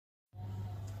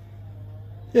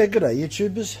Yeah, g'day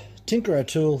YouTubers. Tinker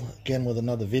O'Toole again with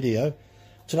another video.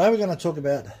 Today we're going to talk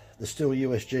about the Stihl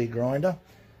USG grinder,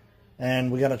 and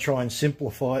we're going to try and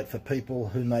simplify it for people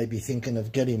who may be thinking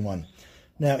of getting one.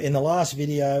 Now, in the last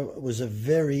video was a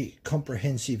very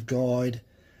comprehensive guide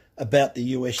about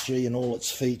the USG and all its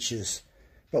features,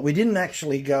 but we didn't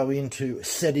actually go into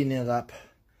setting it up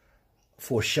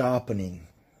for sharpening.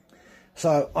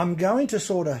 So I'm going to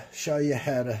sort of show you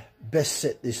how to best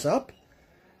set this up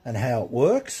and how it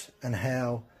works and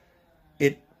how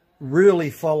it really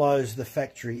follows the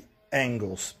factory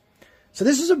angles. So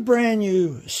this is a brand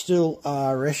new Stihl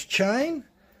RS chain,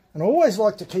 and I always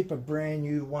like to keep a brand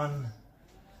new one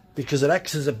because it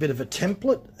acts as a bit of a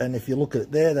template, and if you look at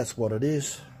it there, that's what it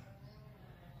is.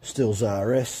 Stihl's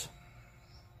RS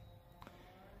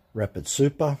Rapid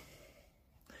Super.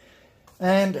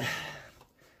 And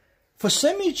for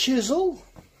semi chisel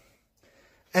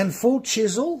and full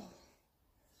chisel,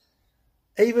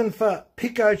 even for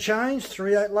pico chains,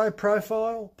 3/8 low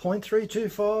profile,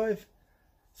 0.325,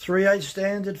 3/8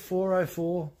 standard,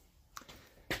 404.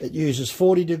 It uses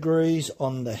 40 degrees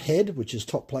on the head, which is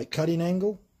top plate cutting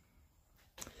angle.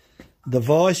 The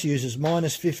vise uses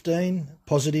 -15,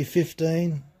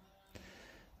 +15.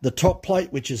 The top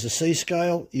plate, which is a C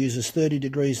scale, uses 30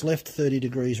 degrees left, 30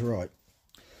 degrees right.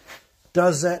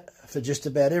 Does that for just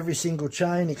about every single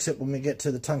chain, except when we get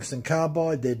to the tungsten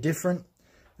carbide, they're different.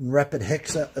 And rapid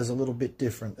hexa is a little bit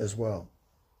different as well.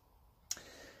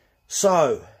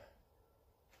 So,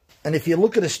 and if you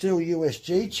look at a Stihl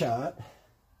USG chart,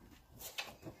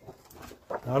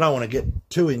 I don't want to get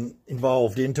too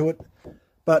involved into it,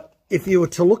 but if you were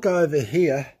to look over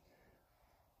here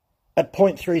at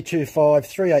 0.325,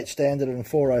 3/8 standard and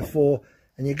 404,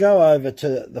 and you go over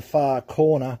to the far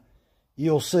corner,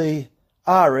 you'll see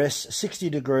RS 60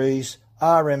 degrees,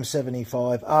 RM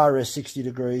 75, RS 60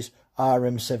 degrees,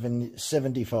 RM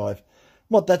 75.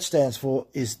 What that stands for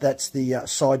is that's the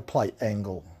side plate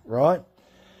angle, right?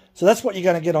 So that's what you're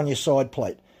going to get on your side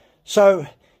plate. So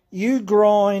you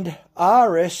grind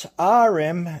RS,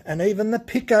 RM, and even the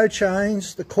pico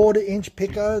chains, the 1/4 inch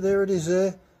pico, there it is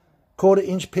there, 1/4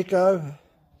 inch pico,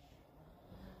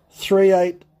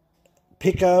 3/8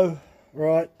 pico,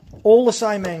 right? All the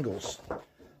same angles,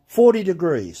 40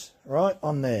 degrees, right,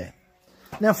 on there.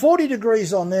 Now, 40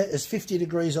 degrees on there is 50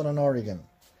 degrees on an Oregon.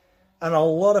 And a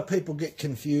lot of people get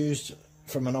confused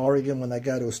from an Oregon when they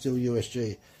go to a Stihl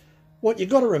USG. What you've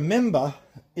got to remember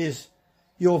is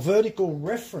your vertical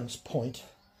reference point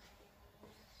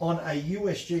on a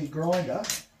USG grinder.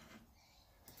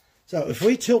 So if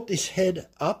we tilt this head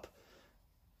up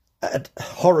at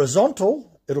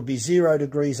horizontal, it'll be 0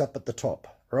 degrees up at the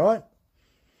top, right?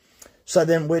 So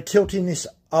then we're tilting this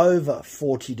over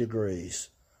 40 degrees.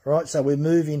 Right, so we're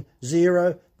moving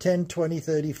 0, 10, 20,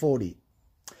 30, 40.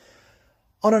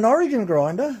 On an Oregon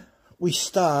grinder, we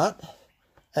start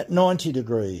at 90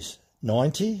 degrees.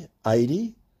 90,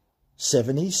 80,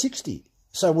 70, 60.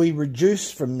 So we reduce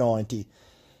from 90.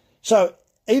 So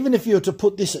even if you were to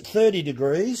put this at 30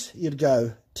 degrees, you'd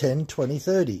go 10, 20,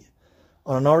 30.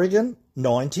 On an Oregon,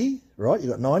 90, right?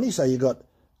 You've got 90, so you've got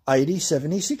 80,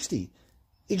 70, 60.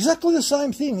 Exactly the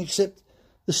same thing, except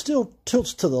the Stihl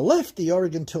tilts to the left, the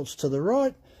Oregon tilts to the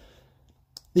right.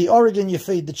 The Oregon you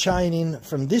feed the chain in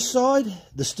from this side,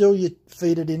 the Stihl you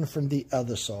feed it in from the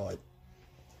other side.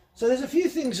 So there's a few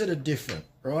things that are different,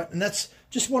 right? And that's,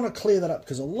 just want to clear that up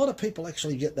because a lot of people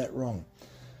actually get that wrong.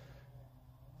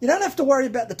 You don't have to worry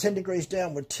about the 10 degrees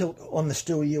downward tilt on the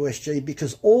Stihl USG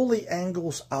because all the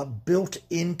angles are built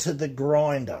into the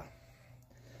grinder.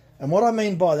 And what I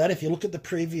mean by that, if you look at the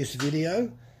previous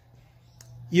video,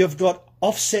 you've got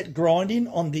offset grinding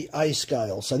on the A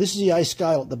scale. So this is the A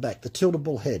scale at the back, the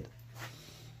tiltable head.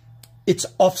 It's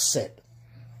offset.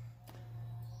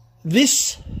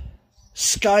 This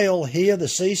scale here, the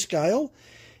C scale,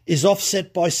 is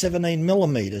offset by 17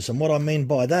 millimeters. And what I mean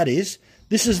by that is,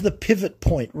 this is the pivot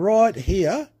point right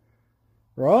here,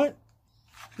 right?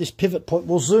 This pivot point,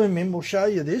 we'll zoom in, we'll show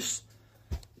you this,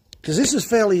 because this is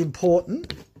fairly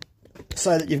important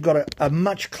so that you've got a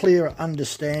much clearer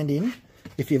understanding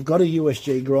if you've got a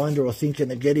USG grinder or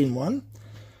thinking of getting one.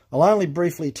 I'll only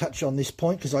briefly touch on this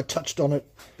point because I touched on it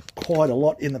quite a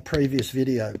lot in the previous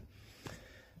video.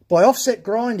 By offset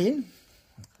grinding,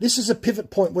 this is a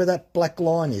pivot point where that black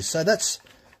line is. So that's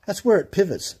where it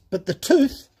pivots. But the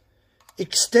tooth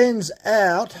extends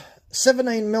out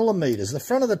 17 millimeters. The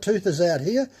front of the tooth is out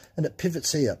here and it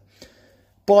pivots here.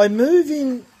 By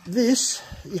moving this,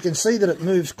 you can see that it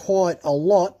moves quite a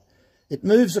lot. It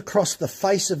moves across the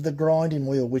face of the grinding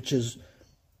wheel, which is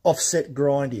offset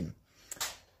grinding.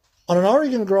 On an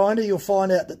Oregon grinder, you'll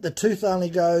find out that the tooth only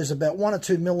goes about 1 or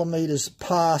 2 millimeters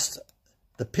past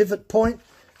the pivot point,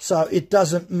 so it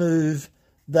doesn't move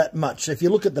that much. If you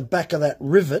look at the back of that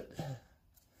rivet,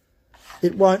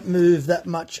 it won't move that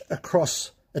much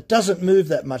across. It doesn't move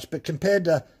that much, but compared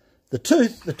to the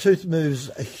tooth moves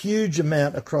a huge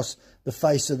amount across the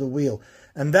face of the wheel.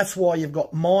 And that's why you've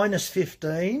got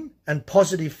 -15 and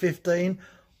 +15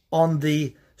 on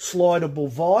the slidable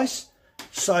vise,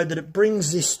 so that it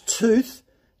brings this tooth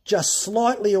just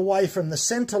slightly away from the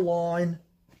center line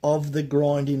of the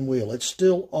grinding wheel. It's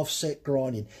still offset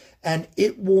grinding, and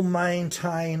it will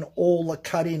maintain all the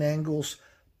cutting angles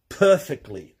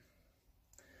perfectly.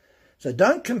 So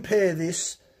don't compare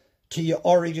this to your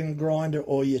Oregon grinder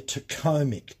or your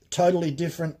Taconic. Totally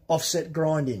different offset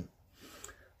grinding.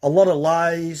 A lot of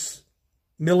lathes,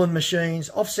 milling machines,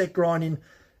 offset grinding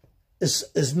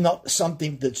is not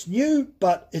something that's new,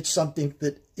 but it's something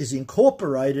that is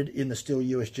incorporated in the Stihl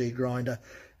USG grinder,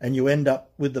 and you end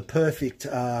up with the perfect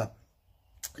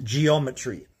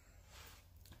geometry.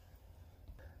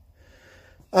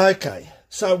 Okay,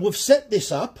 so we've set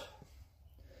this up.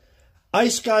 A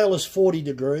scale is 40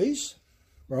 degrees,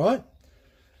 right?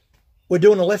 We're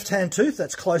doing a left-hand tooth,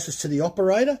 that's closest to the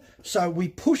operator, so we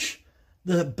push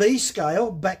the B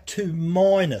scale back to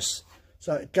minus.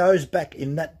 So it goes back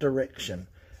in that direction.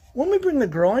 When we bring the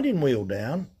grinding wheel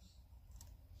down,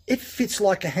 it fits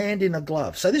like a hand in a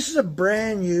glove. So this is a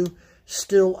brand new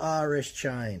Stihl RS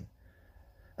chain.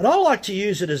 And I like to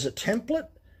use it as a template.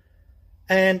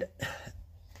 And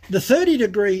the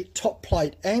 30-degree top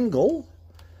plate angle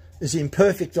is in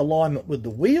perfect alignment with the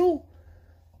wheel.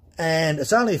 And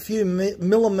it's only a few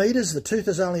millimeters. The tooth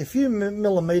is only a few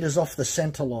millimeters off the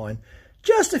center line.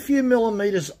 Just a few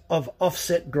millimeters of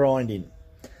offset grinding.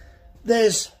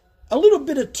 There's a little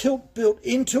bit of tilt built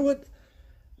into it,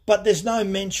 but there's no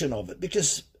mention of it,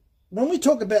 because when we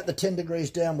talk about the 10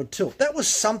 degrees downward tilt, that was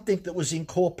something that was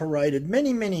incorporated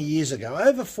many, many years ago.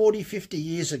 Over 40, 50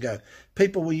 years ago,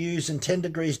 people were using 10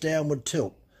 degrees downward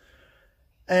tilt.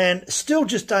 And still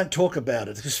just don't talk about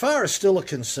it. As far as Stihl are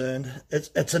concerned,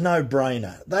 it's a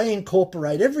no-brainer. They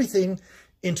incorporate everything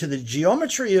into the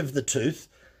geometry of the tooth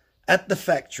at the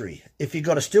factory. If you've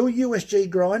got a Stihl USG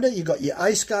grinder, you've got your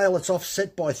A scale that's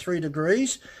offset by 3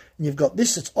 degrees, and you've got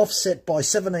this that's offset by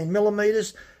 17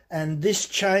 millimeters, and this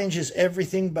changes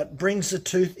everything but brings the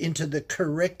tooth into the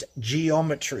correct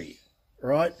geometry,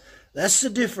 right? That's the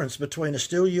difference between a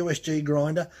Stihl USG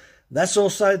grinder. That's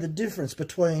also the difference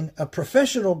between a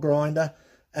professional grinder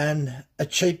and a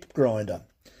cheap grinder.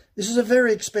 This is a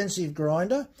very expensive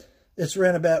grinder. It's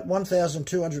around about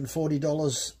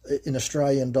 $1,240 in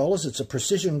Australian dollars. It's a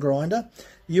precision grinder.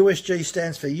 USG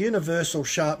stands for Universal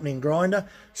Sharpening Grinder,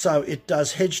 so it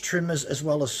does hedge trimmers as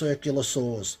well as circular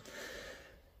saws.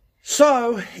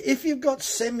 So if you've got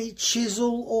semi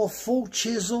chisel or full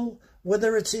chisel,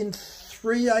 whether it's in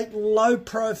 3/8 low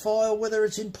profile, whether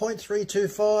it's in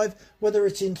 0.325, whether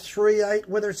it's in 3/8,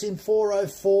 whether it's in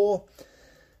 404,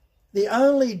 the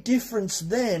only difference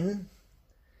then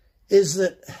is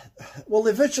that, well,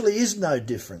 there virtually is no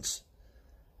difference.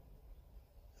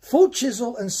 Full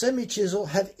chisel and semi chisel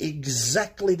have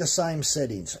exactly the same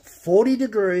settings. 40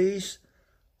 degrees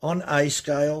on A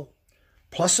scale,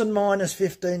 plus and minus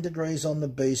 15 degrees on the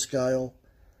B scale,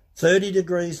 30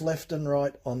 degrees left and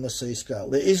right on the C scale.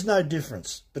 There is no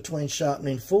difference between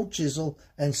sharpening full chisel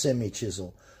and semi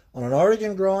chisel. On an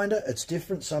Oregon grinder, it's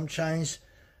different. Some chains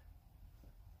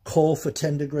call for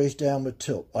 10 degrees downward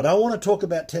tilt. I don't want to talk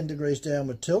about 10 degrees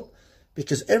downward tilt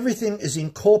because everything is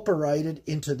incorporated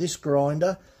into this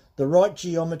grinder. The right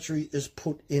geometry is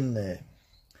put in there.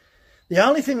 The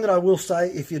only thing that I will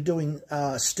say, if you're doing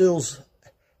Stihl's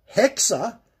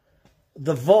Hexa,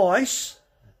 the vise,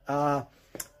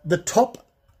 the top,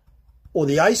 or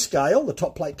the A scale, the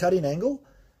top plate cutting angle,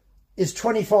 is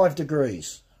 25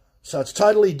 degrees. So it's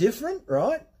totally different,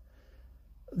 right?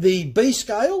 The B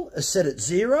scale is set at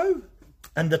 0,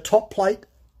 and the top plate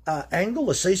angle,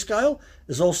 the C scale,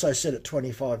 is also set at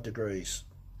 25 degrees.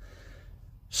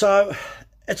 So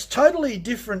it's totally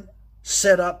different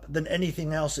setup than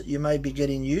anything else that you may be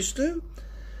getting used to.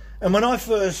 And when I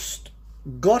first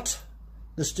got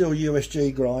the Stihl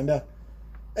USG grinder,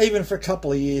 even for a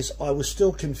couple of years, I was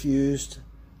still confused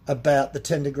about the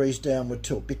 10 degrees downward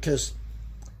tilt, because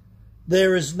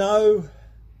there is no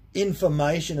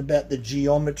information about the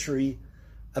geometry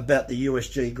about the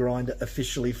USG grinder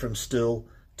officially from Stihl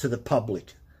to the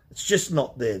public. It's just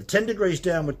not there. The 10 degrees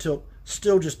downward tilt,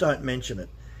 Stihl just don't mention it.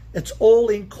 It's all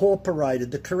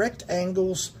incorporated. The correct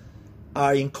angles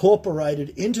are incorporated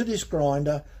into this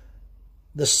grinder.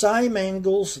 The same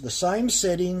angles, the same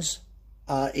settings,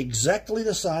 are exactly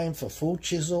the same for full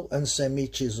chisel and semi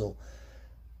chisel.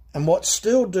 And what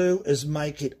Stihl do is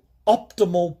make it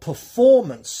optimal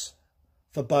performance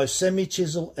for both semi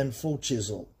chisel and full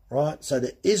chisel, right? So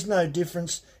there is no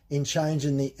difference in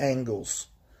changing the angles.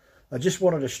 I just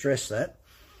wanted to stress that.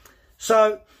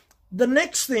 So the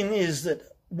next thing is that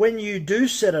when you do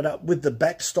set it up with the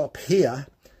backstop here,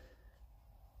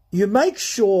 you make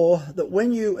sure that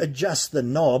when you adjust the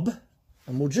knob,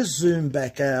 and we'll just zoom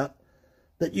back out,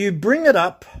 that you bring it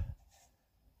up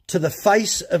to the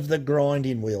face of the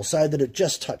grinding wheel so that it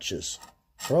just touches,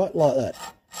 right, like that.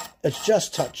 It's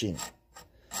just touching.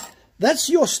 That's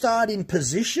your starting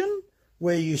position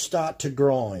where you start to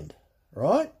grind,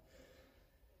 right?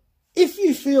 If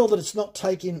you feel that it's not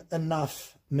taking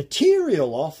enough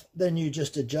material off, then you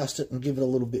just adjust it and give it a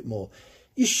little bit more.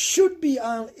 You should be,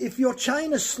 if your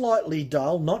chain is slightly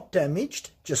dull, not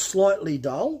damaged, just slightly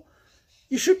dull,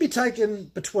 you should be taking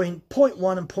between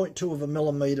 0.1 and 0.2 of a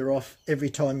millimetre off every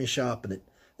time you sharpen it.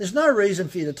 There's no reason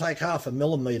for you to take half a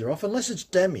millimetre off unless it's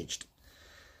damaged.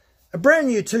 A brand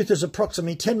new tooth is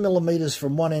approximately 10 millimetres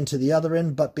from one end to the other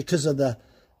end, but because of the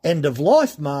end of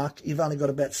life mark, you've only got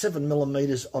about 7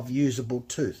 millimetres of usable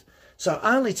tooth. So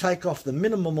only take off the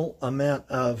minimal amount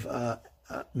of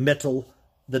metal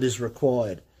that is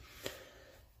required.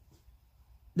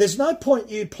 There's no point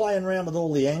you playing around with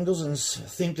all the angles and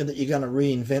thinking that you're going to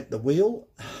reinvent the wheel.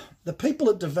 The people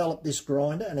that developed this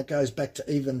grinder, and it goes back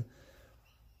to even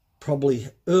probably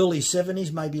early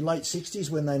 70s, maybe late 60s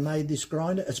when they made this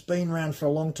grinder, it's been around for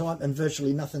a long time and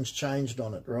virtually nothing's changed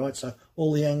on it, right? So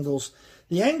all the angles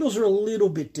are a little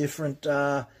bit different.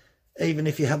 Even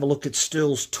if you have a look at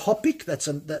Stihl's Topic, that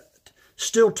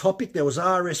Stihl Topic, there was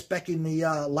RS back in the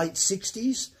late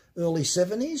 60s, early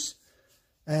 70s.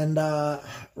 And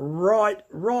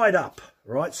right up,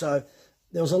 right? So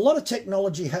there was a lot of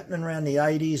technology happening around the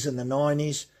 80s and the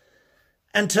 90s.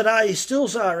 And today,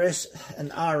 Stihl's RS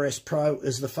and RS Pro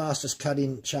is the fastest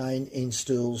cutting chain in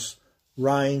Stihl's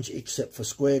range, except for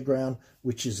square ground,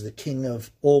 which is the king of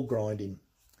all grinding.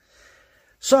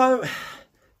 So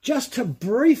just to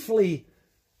briefly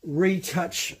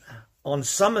retouch on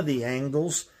some of the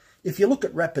angles, if you look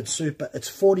at Rapid Super, it's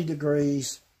 40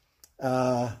 degrees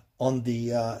on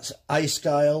the A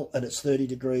scale, and it's 30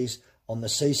 degrees on the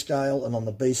C scale, and on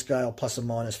the B scale, plus and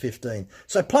minus 15.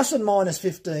 So plus and minus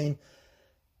 15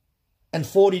 and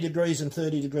 40 degrees and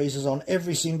 30 degrees is on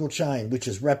every single chain, which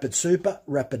is Rapid Super,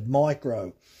 Rapid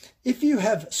Micro. If you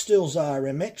have Stihl's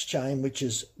RMX chain, which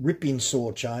is ripping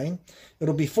saw chain,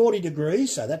 it'll be 40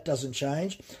 degrees, so that doesn't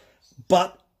change,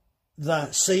 but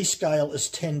the C scale is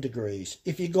 10 degrees.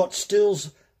 If you've got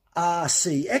Stihl's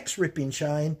RCX ripping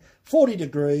chain, 40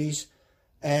 degrees,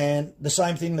 and the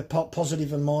same thing, the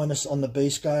positive and minus on the B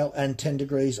scale, and 10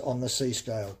 degrees on the C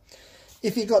scale.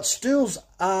 If you've got Stihl's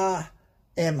RMH,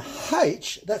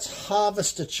 that's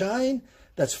harvester chain,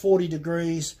 that's 40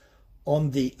 degrees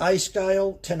on the A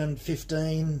scale, 15 and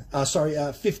 15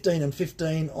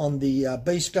 on the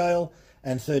B scale,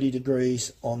 and 30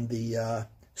 degrees on the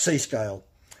C scale.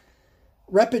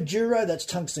 Rapid Duro, that's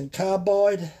tungsten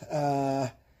carbide.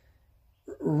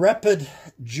 Rapid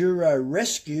Duro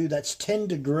Rescue, that's 10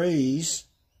 degrees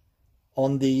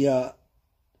on the,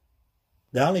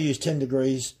 they only use 10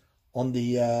 degrees on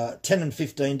the 10 and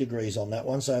 15 degrees on that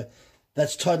one. So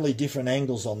that's totally different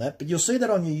angles on that. But you'll see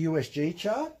that on your USG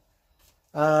chart.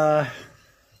 I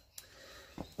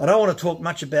don't want to talk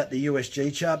much about the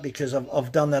USG chart because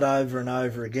I've done that over and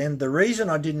over again. The reason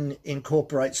I didn't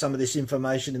incorporate some of this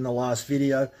information in the last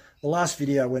video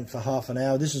went for half an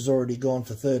hour. This has already gone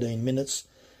for 13 minutes.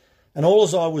 And all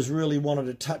as I was really wanted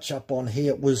to touch up on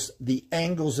here was the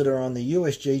angles that are on the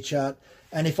USG chart.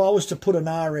 And if I was to put an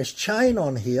RS chain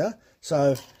on here,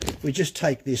 so we just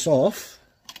take this off,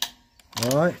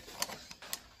 all right,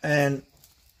 and,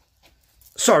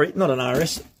 sorry, not an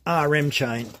RS, RM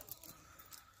chain.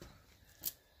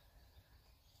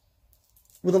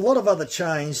 With a lot of other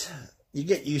chains, you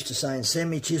get used to saying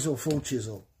semi-chisel, full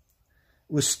chisel.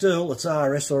 With Stihl, it's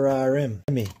RS or RM.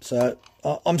 So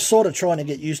I'm sort of trying to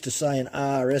get used to saying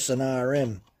RS and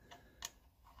RM.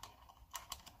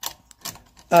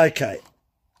 Okay,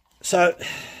 so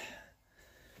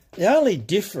the only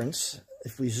difference,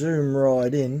 if we zoom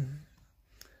right in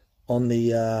on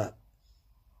the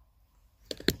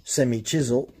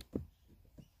semi-chisel,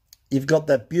 you've got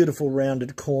that beautiful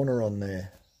rounded corner on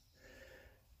there.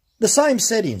 The same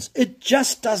settings. It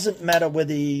just doesn't matter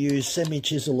whether you use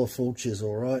semi-chisel or full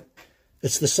chisel, right?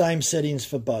 It's the same settings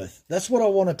for both. That's what I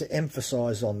wanted to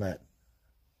emphasize on that.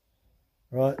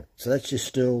 Right? So that's your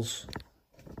Stihl's.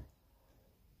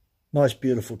 Nice,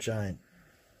 beautiful chain.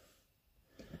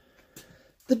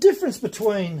 The difference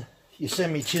between your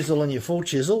semi chisel and your full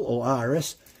chisel, or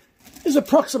RS, is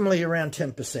approximately around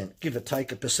 10%, give or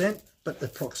take a percent, but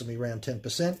approximately around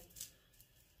 10%.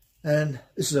 And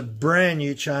this is a brand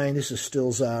new chain. This is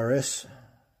Stihl's RS.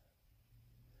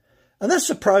 And that's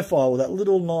the profile with that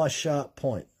little nice sharp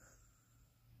point.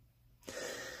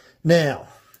 Now,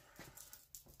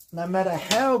 no matter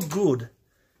how good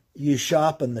you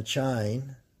sharpen the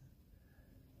chain,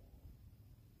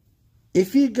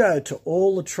 if you go to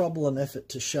all the trouble and effort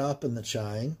to sharpen the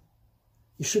chain,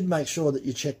 you should make sure that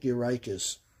you check your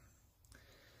rakers.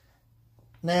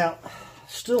 Now,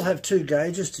 still have 2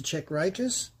 gauges to check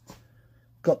rakers.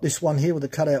 Got this one here with the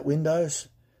cutout windows.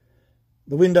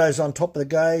 The windows on top of the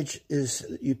gauge is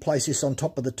you place this on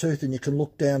top of the tooth and you can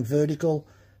look down vertical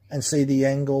and see the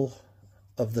angle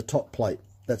of the top plate.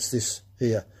 That's this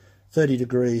here. 30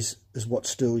 degrees is what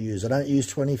Stihl use. I don't use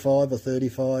 25 or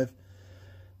 35.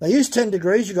 They use 10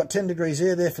 degrees. You've got 10 degrees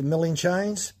there for milling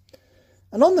chains.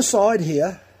 And on the side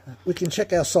here, we can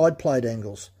check our side plate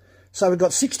angles. So we've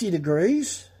got 60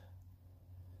 degrees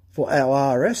for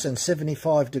our RS and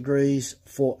 75 degrees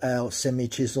for our semi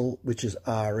chisel, which is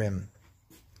RM.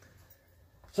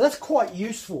 So that's quite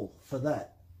useful for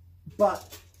that.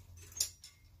 But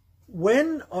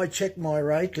when I check my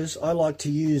rakers, I like to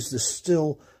use the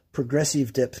Stihl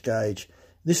progressive depth gauge.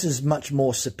 This is much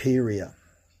more superior.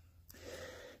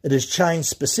 It is chain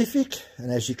specific,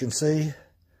 and as you can see,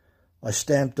 I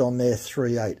stamped on there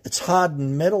 3/8. It's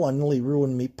hardened metal. I nearly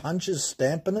ruined me punches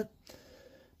stamping it.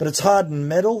 But it's hardened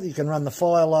metal. You can run the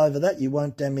file over that. You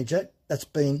won't damage it.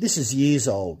 This is years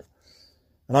old.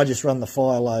 And I just run the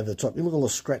file over the top. You look at all the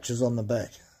scratches on the back.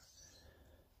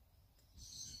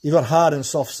 You've got hard and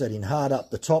soft setting. Hard up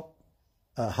the top,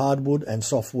 hardwood, and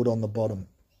softwood on the bottom.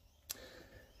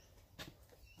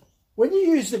 When you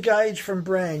use the gauge from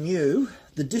brand new,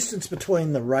 the distance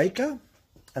between the raker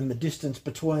and the distance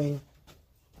between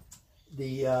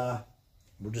the...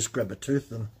 we'll just grab a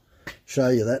tooth and show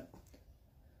you that.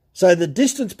 So the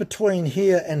distance between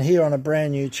here and here on a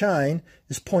brand new chain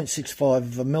is 0.65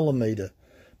 of a millimetre.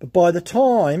 But by the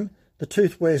time the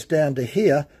tooth wears down to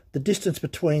here, the distance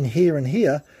between here and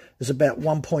here is about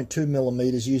 1.2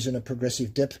 millimetres using a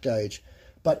progressive depth gauge.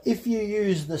 But if you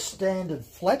use the standard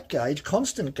flat gauge,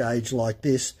 constant gauge like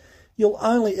this, you'll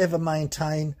only ever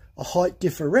maintain a height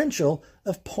differential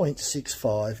of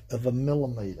 0.65 of a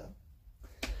millimetre.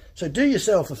 So do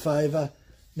yourself a favour.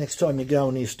 Next time you go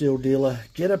on your Stihl dealer,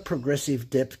 get a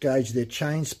progressive depth gauge. They're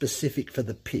chain specific for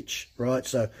the pitch, right?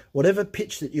 So whatever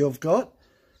pitch that you've got,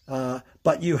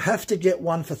 but you have to get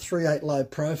one for 3/8 low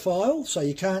profile. So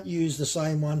you can't use the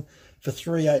same one for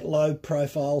 3/8 low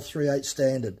profile, 3/8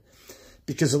 standard,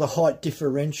 because of the height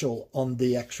differential on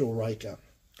the actual raker.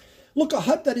 Look, I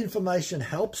hope that information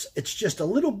helps. It's just a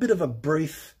little bit of a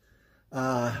brief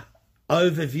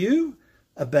overview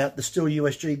about the Stihl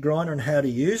USG grinder and how to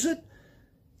use it.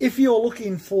 If you're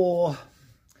looking for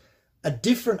a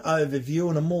different overview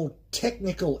and a more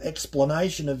technical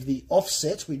explanation of the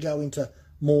offsets, we go into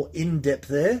more in-depth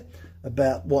there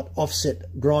about what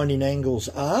offset grinding angles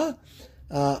are.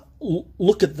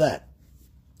 Look at that.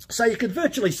 So you could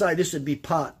virtually say this would be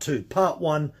part 2. Part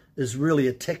 1 is really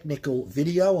a technical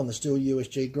video on the Stihl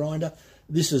USG grinder.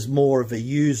 This is more of a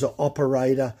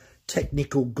user-operator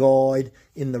technical guide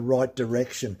in the right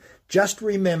direction. Just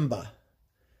remember,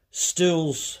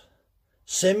 Stihl's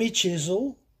semi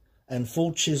chisel and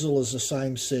full chisel is the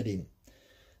same setting.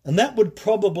 And that would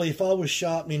probably, if I was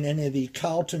sharpening any of the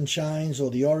Carlton chains or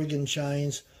the Oregon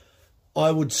chains,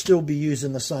 I would still be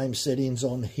using the same settings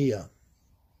on here.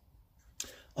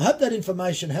 I hope that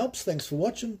information helps. Thanks for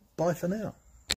watching. Bye for now.